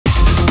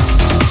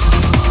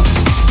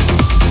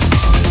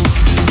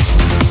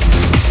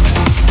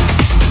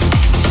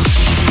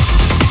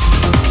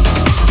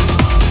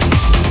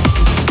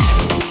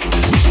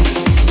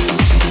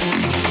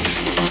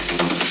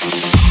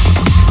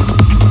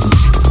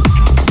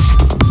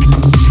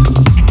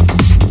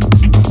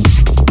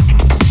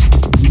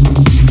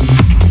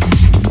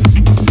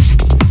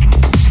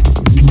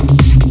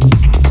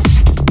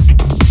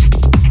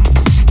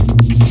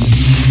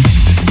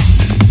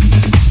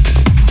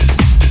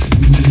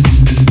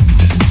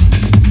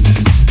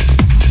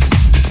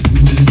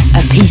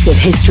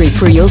explosive history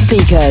through your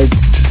speakers.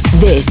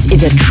 This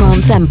is a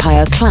Trance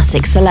Empire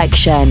Classic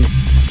Selection.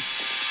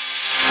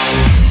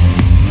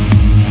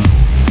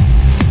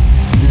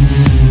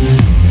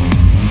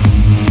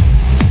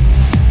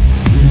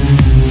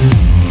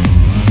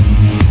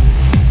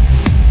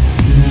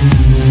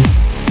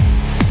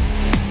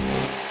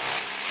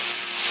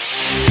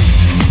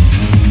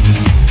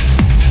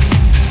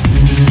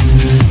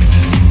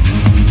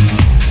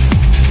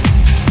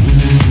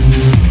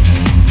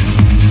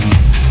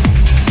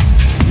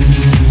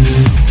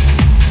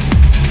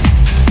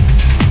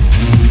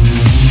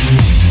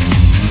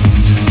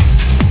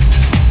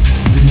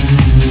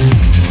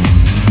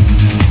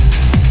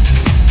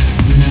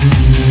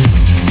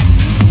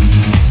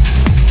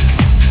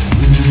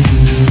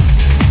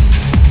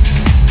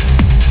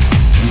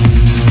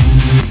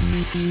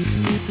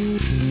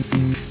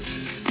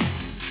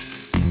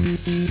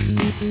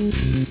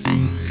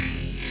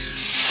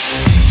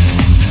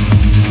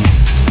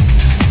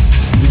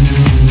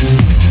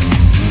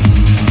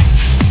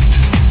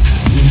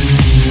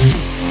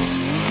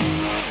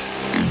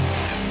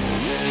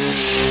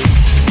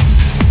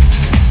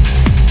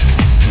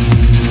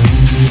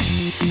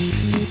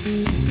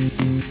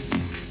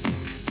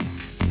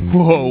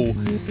 Whoa,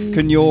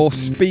 can your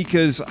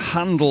speakers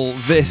handle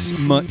this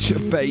much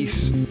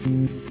bass?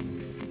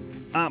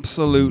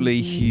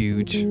 Absolutely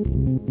huge.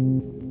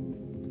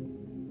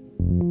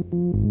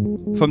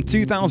 From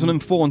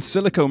 2004 on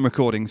Silicone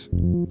Recordings,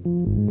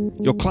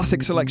 your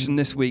classic selection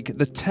this week,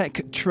 the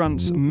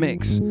Tech-Trance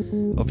mix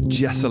of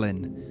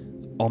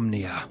Jesselyn,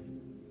 Omnia.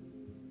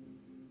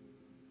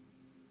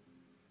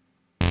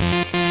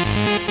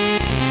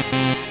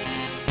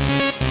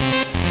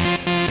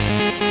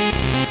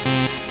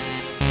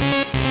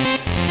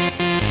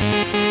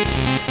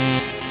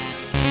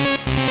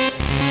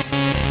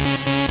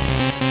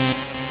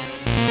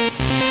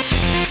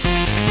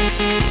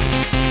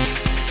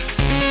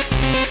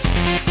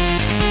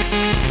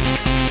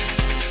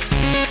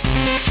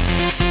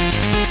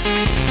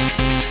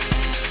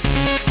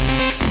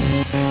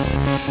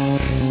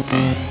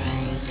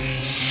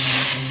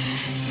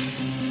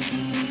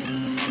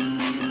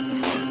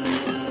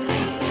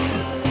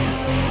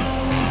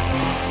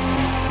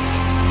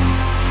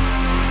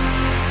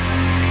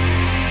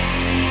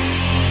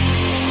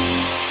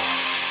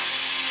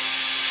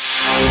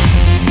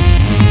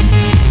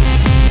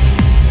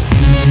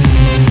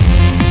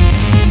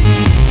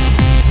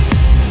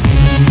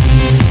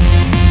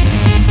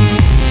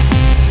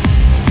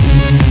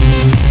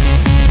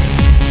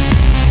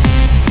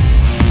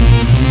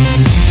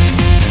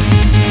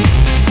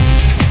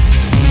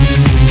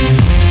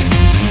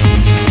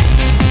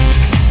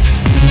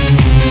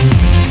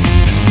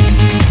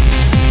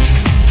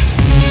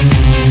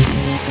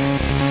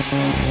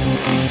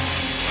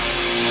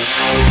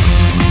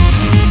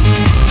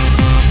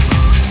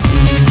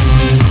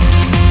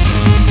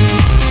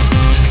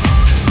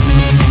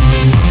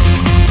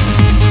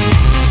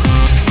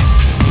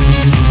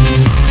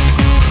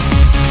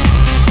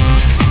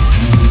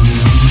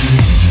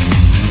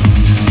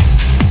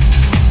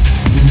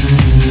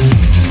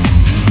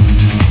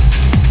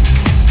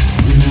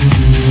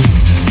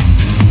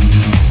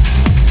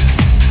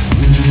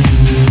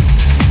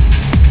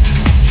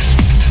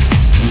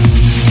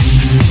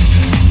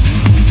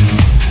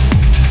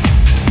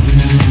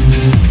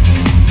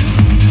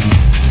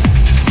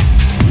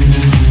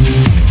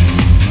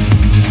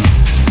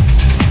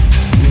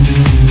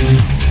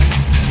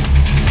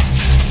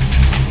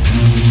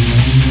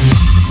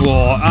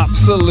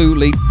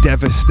 Absolutely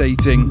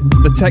devastating.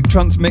 The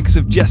Tech-Trance mix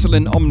of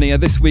Jesselyn, Omnia,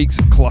 this week's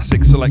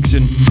classic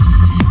selection.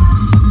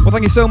 Well,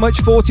 thank you so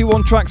much.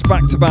 41 tracks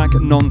back to back,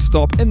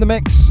 non-stop in the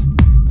mix.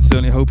 I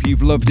certainly hope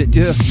you've loved it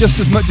just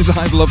as much as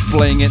I've loved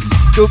playing it.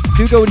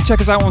 Do go and check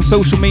us out on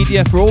social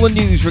media for all the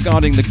news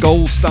regarding the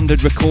Gold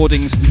Standard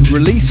Recordings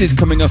releases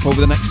coming up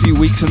over the next few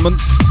weeks and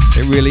months.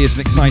 It really is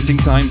an exciting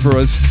time for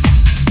us.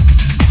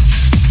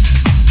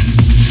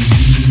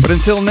 But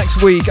until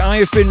next week, I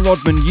have been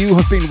Rodman, you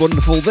have been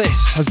wonderful.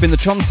 This has been the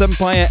Trance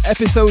Empire,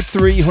 episode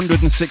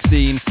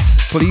 316.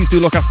 Please do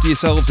look after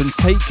yourselves and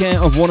take care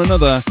of one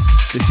another.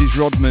 This is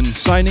Rodman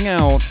signing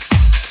out.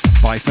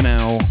 Bye for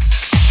now.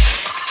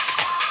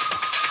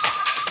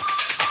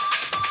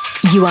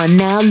 You are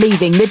now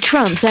leaving the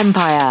Trance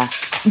Empire.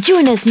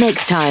 Join us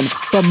next time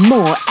for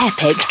more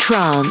epic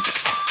trance.